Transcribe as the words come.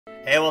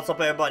Hey, what's up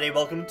everybody?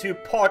 Welcome to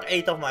part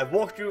 8 of my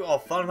walkthrough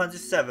of Final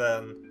Fantasy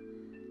VII.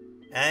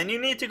 And you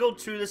need to go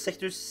through the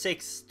Sector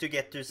 6 to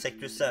get to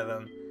Sector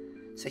 7.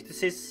 Sector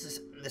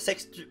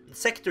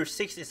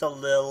 6 is a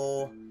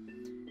little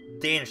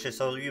dangerous,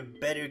 so you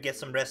better get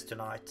some rest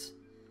tonight.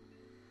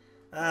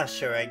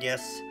 Sure, I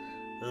guess.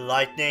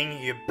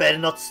 Lightning, you better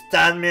not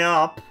stand me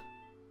up.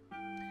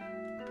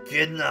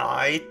 Good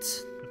night.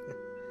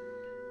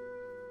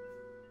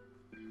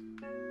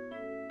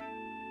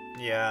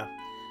 Yeah.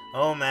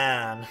 Oh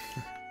man.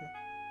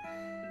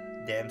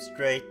 Damn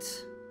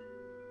straight.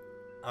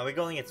 Are we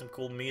gonna get some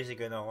cool music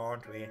right now,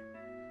 aren't we?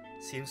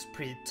 Seems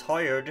pretty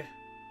tired.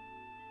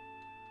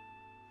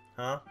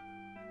 Huh?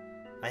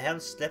 I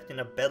haven't slept in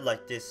a bed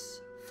like this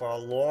for a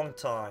long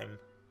time.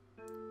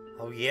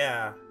 Oh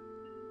yeah.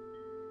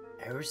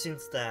 Ever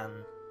since then.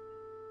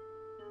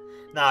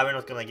 Nah, we're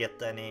not gonna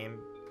get any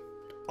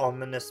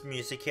ominous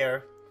music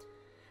here.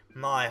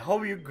 My,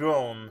 how you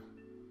grown.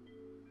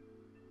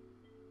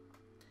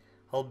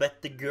 I'll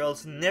bet the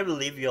girls never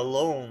leave you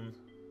alone.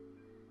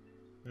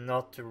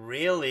 Not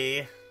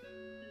really.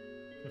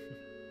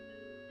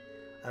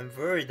 I'm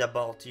worried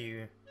about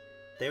you.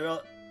 There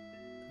are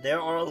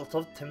a lot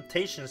of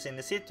temptations in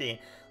the city.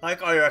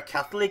 Like, are you a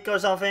Catholic or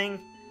something?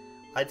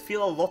 I'd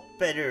feel a lot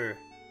better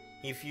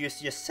if you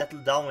just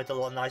settled down with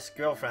a nice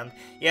girlfriend.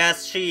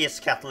 Yes, she is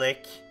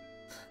Catholic.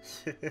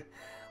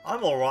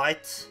 I'm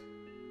alright.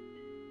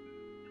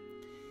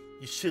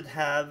 You should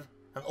have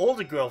an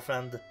older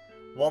girlfriend.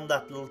 One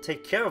that will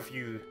take care of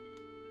you.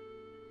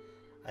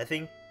 I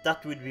think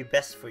that would be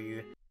best for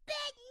you.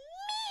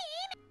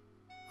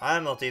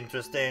 I'm not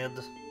interested.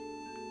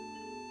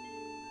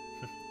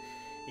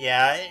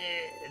 Yeah,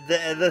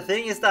 the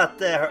thing is that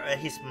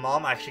his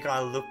mom actually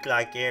kind of looked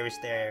like Ares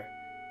there.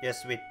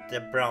 Just with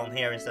the brown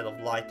hair instead of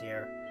light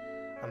hair.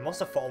 I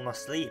must have fallen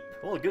asleep.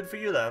 Well, good for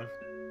you then.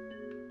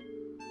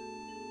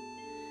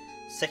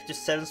 Sector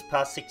 7's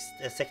past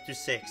Sector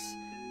 6.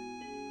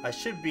 I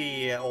should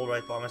be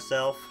alright by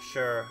myself,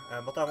 sure,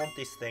 but I want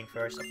this thing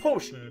first. A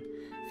potion!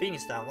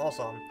 Phoenix down,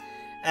 awesome.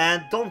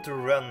 And don't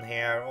run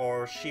here,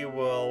 or she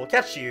will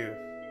catch you.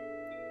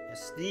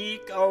 Just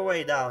sneak our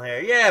way down here.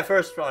 Yeah,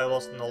 first try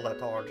wasn't all that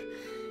hard.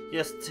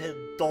 Just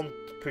don't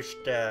push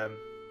the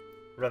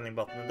running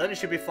button, then it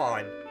should be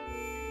fine.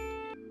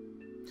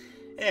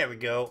 There we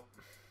go.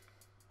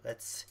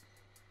 Let's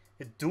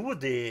do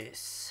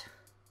this.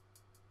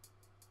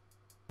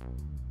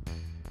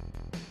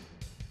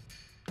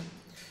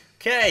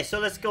 Okay, so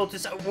let's go to...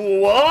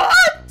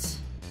 What?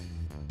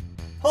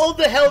 How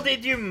the hell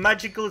did you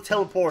magically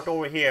teleport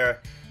over here?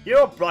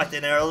 You're up bright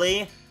and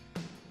early.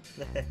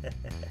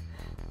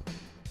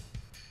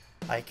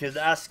 I could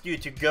ask you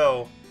to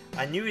go.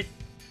 I knew it...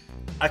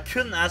 I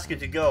couldn't ask you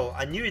to go.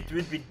 I knew it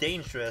would be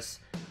dangerous.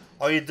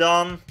 Are you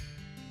done?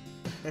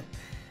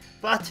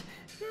 But...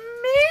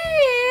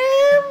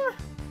 Ma'am!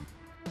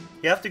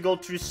 You have to go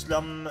through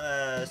Slum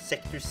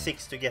Sector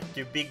 6 to get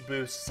to Big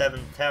Boo's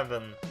 7th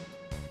Heaven.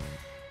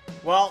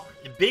 Well,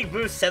 Big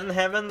Boo's 7th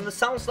Heaven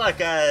sounds like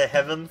a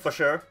heaven for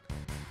sure.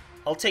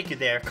 I'll take you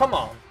there, come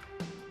on.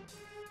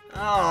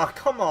 Ah, oh,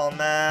 come on,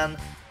 man.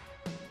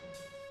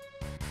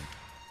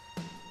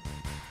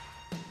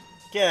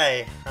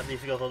 Okay, at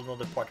least we got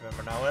another party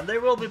member now, and there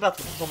will be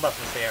some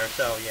battles there,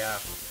 so yeah.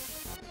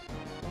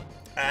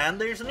 And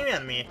there's a new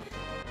enemy.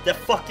 The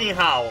fucking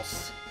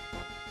house.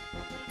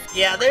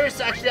 Yeah,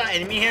 there's actually an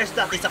enemy here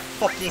that is a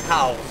fucking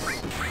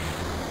house.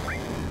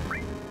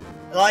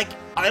 Like,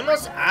 I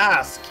must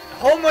ask,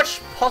 how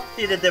much pot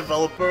did the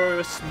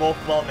developer smoke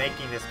while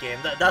making this game?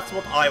 That's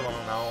what I want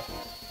to know.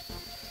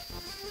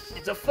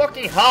 It's a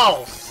fucking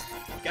house!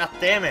 God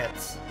damn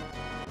it.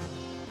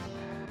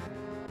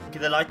 Okay,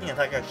 the lightning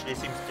attack actually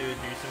seems to do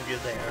some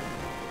good there.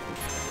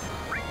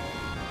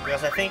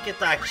 Because I think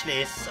it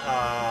actually is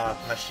a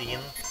machine.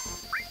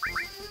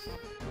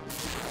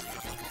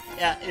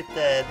 Yeah, it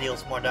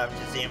deals more damage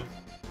to him.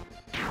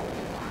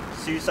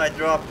 Suicide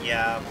drop,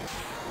 yeah.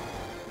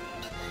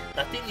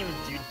 That didn't even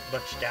do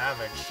much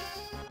damage.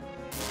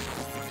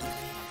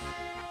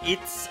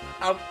 It's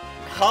a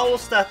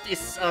house that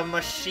is a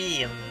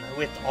machine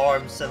with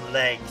arms and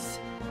legs.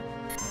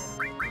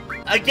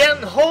 Again,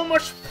 how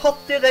much pot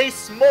did they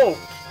smoke?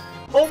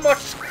 How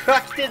much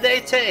crack did they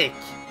take?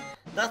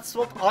 That's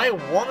what I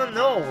wanna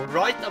know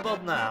right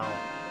about now.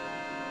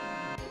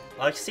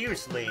 Like,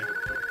 seriously.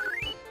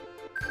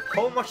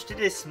 How much did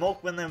they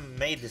smoke when they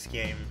made this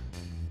game?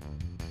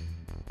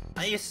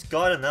 I just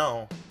gotta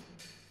know.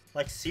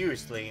 Like,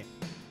 seriously.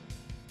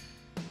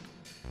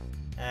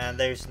 And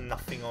there's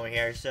nothing over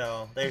here,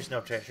 so there's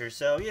no treasure,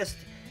 so just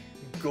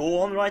go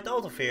on right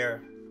out of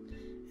here.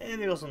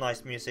 And there's also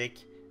nice music.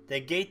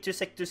 The gate to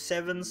Sector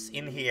 7's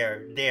in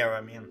here. There,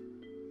 I mean.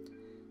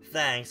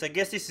 Thanks, I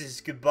guess this is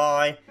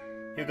goodbye.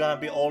 You're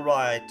gonna be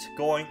alright.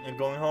 Going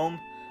home?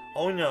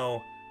 Oh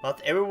no,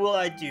 whatever will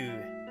I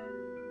do?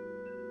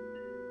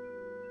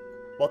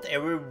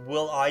 Whatever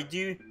will I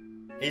do?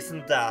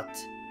 Isn't that?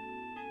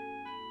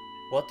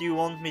 What do you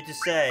want me to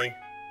say?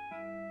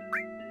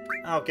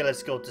 Okay,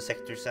 let's go to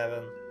Sector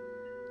 7.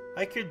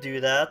 I could do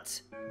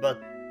that,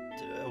 but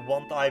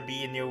won't I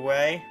be in your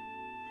way?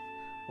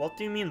 What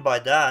do you mean by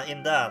that,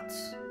 in that?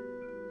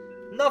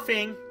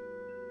 Nothing!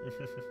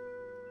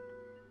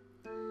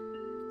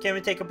 Can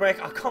we take a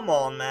break? Oh, come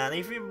on, man.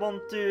 If you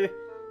want to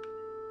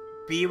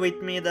be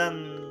with me,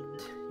 then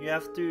you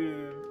have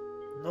to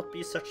not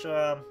be such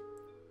a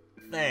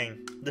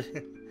thing.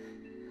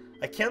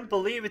 I can't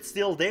believe it's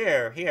still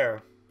there,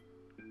 here.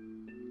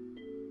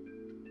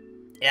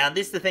 Yeah,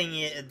 this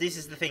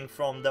is the thing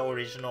from the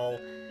original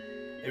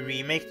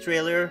remake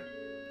trailer.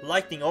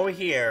 Lightning over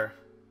here.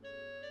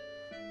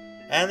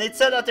 And it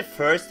said that the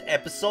first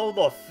episode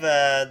of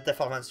the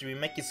Final Fantasy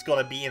remake is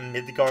gonna be in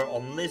Midgar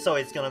only, so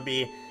it's gonna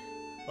be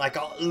like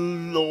a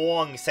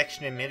long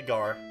section in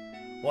Midgar.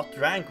 What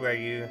rank were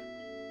you?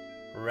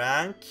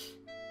 Rank?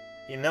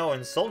 You know,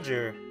 in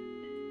soldier.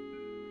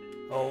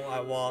 Oh,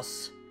 I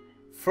was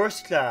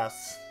first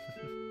class.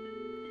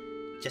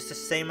 Just the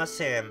same as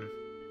him.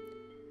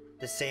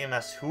 The same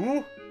as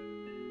who?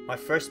 My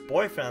first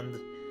boyfriend.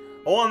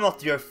 Oh, I'm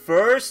not your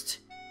first?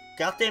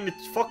 God damn it,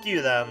 fuck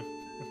you then.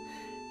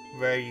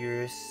 Were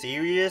you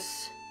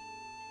serious?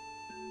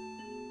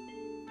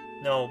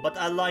 No, but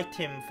I liked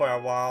him for a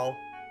while.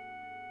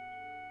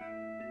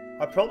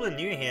 I probably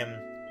knew him.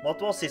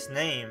 What was his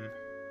name?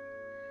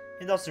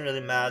 It doesn't really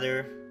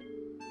matter.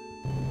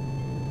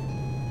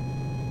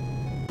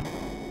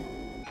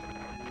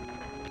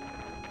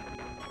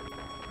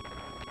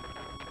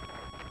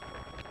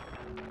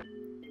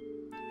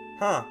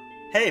 Huh.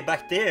 Hey,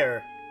 back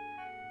there.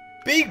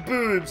 Big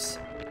boobs!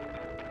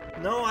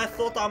 No, I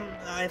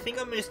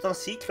think I missed on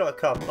C-Cup,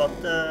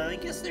 but I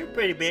guess they're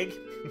pretty big.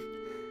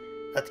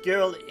 That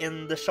girl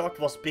in the shot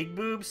was big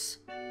boobs.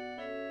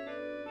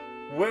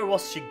 Where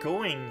was she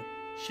going?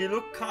 She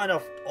looked kind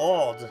of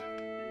odd.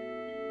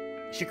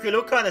 She could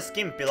look kind of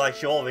skimpy like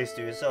she always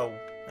do, so,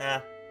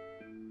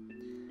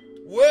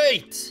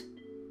 Wait!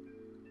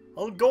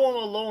 I'll go on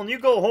alone, you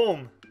go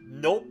home.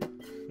 Nope.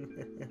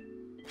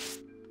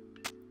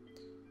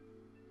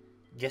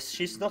 Guess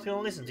she's not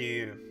gonna listen to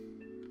you.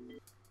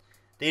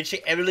 Did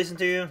she ever listen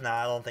to you?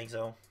 Nah, I don't think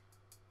so.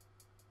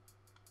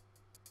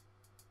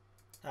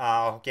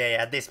 Oh, okay,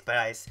 yeah, this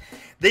place.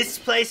 This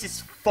place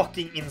is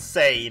fucking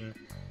insane.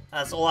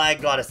 That's all I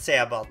gotta say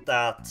about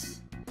that,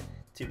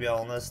 to be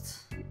honest.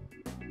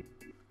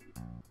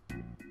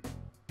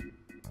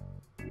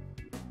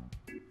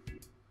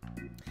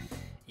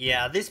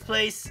 Yeah, this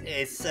place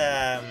is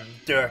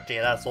dirty,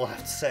 that's all I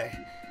have to say.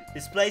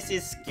 This place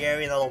is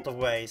scary in a lot of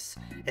ways,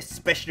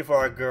 especially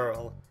for a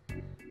girl.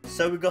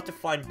 So we got to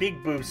find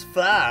big boobs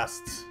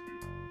fast.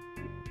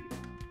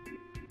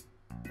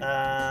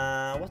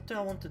 What do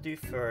I want to do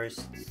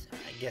first?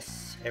 I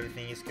guess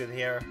everything is good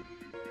here.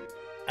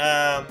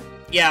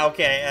 Yeah,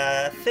 okay.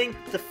 I think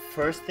the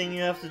first thing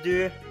you have to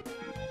do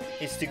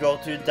is to go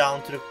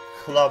down to the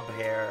club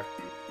here.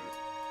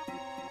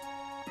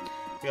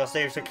 Because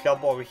there's a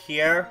club over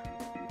here.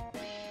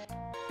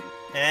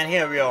 And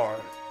here we are.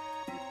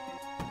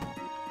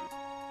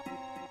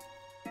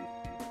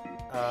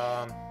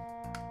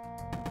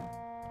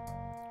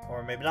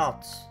 Or maybe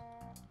not.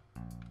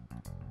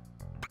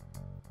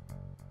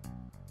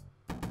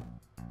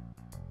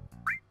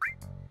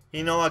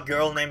 You know a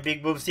girl named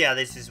Big Boobs? Yeah,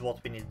 this is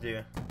what we need to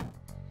do.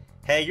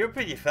 Hey, you're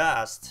pretty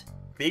fast.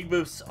 Big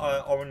Boobs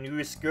are our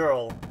newest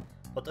girl.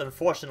 But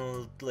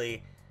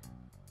unfortunately,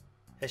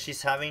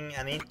 she's having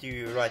an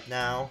interview right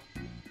now.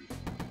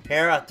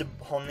 Here at the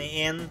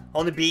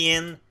Honeybee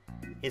Inn,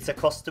 it's a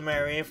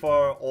customary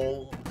for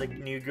all the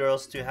new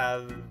girls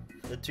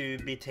to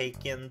be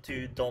taken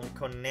to Don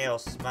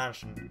Corneo's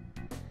mansion.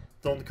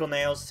 Don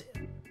Corneo's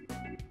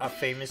a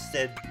famous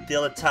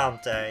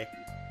dilettante.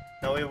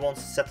 Now he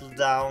wants to settle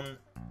down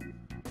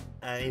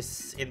and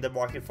is in the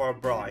market for a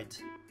bride.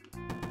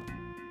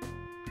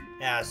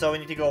 Yeah, so we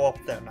need to go up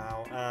there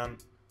now.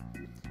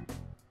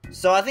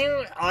 So I think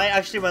I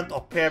actually went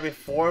up here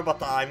before,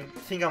 but I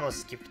think I'm gonna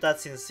skip that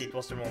since it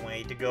was the wrong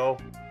way to go.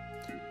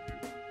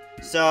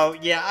 So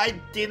yeah, I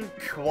didn't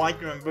quite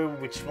remember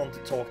which one to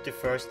talk to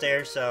first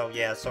there, so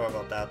yeah, sorry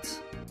about that.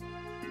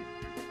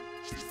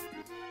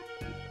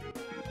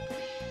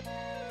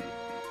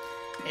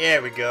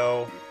 Here we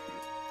go.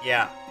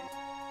 Yeah.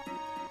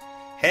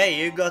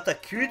 Hey, you got a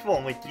cute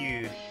one with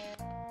you.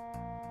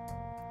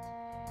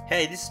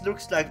 Hey, this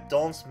looks like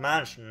Don's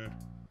mansion.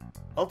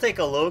 I'll take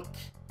a look.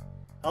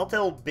 I'll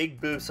tell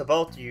Big Boobs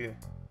about you.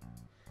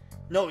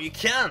 No, you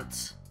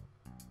can't.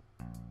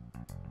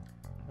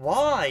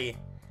 Why?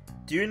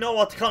 Do you know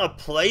what kind of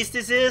place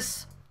this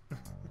is?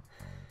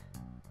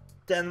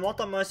 Then what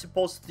am I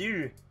supposed to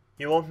do?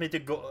 You want me to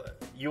go?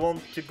 You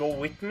want to go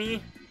with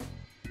me?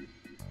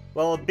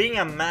 Well, being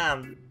a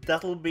man,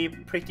 that'll be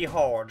pretty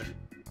hard.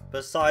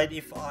 Besides,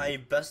 if I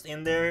bust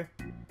in there,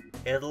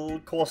 it'll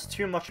cause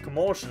too much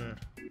commotion.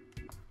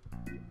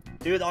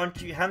 Dude,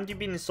 haven't you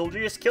been in soldier?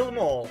 Just kill them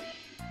all.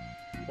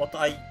 But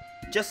I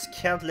just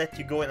can't let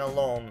you go in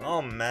alone.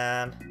 Oh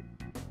man.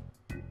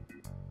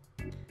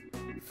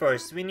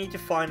 First, we need to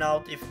find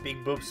out if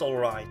Big Boob's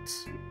alright.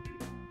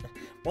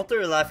 What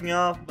are you laughing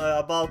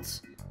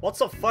about? What's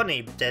so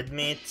funny, dead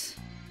meat?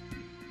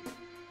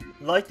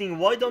 Lightning,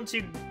 why don't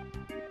you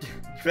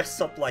dress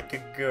up like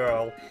a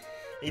girl?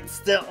 It's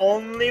the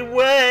only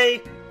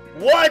way!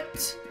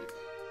 What?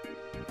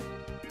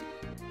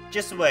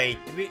 Just wait,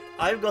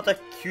 I've got a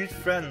cute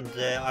friend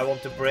I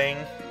want to bring.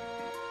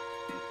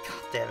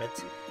 God damn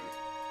it.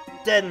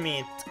 Dead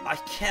meat, I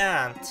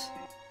can't.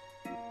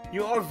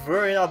 You are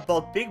worried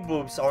about big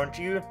boobs, aren't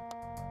you?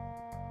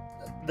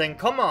 Then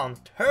come on,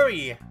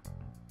 hurry!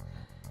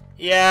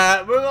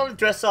 Yeah, we're gonna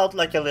dress out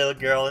like a little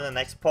girl in the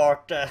next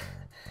part.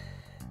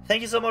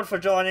 Thank you so much for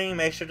joining.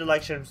 Make sure to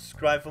like, share, and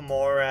subscribe for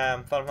more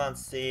Final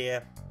Fantasy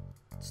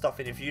stuff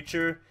in the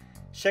future.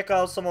 Check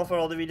out some of our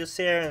other videos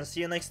here, and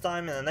see you next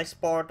time in the next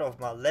part of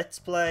my Let's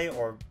Play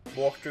or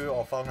walkthrough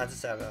of Final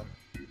Fantasy VII.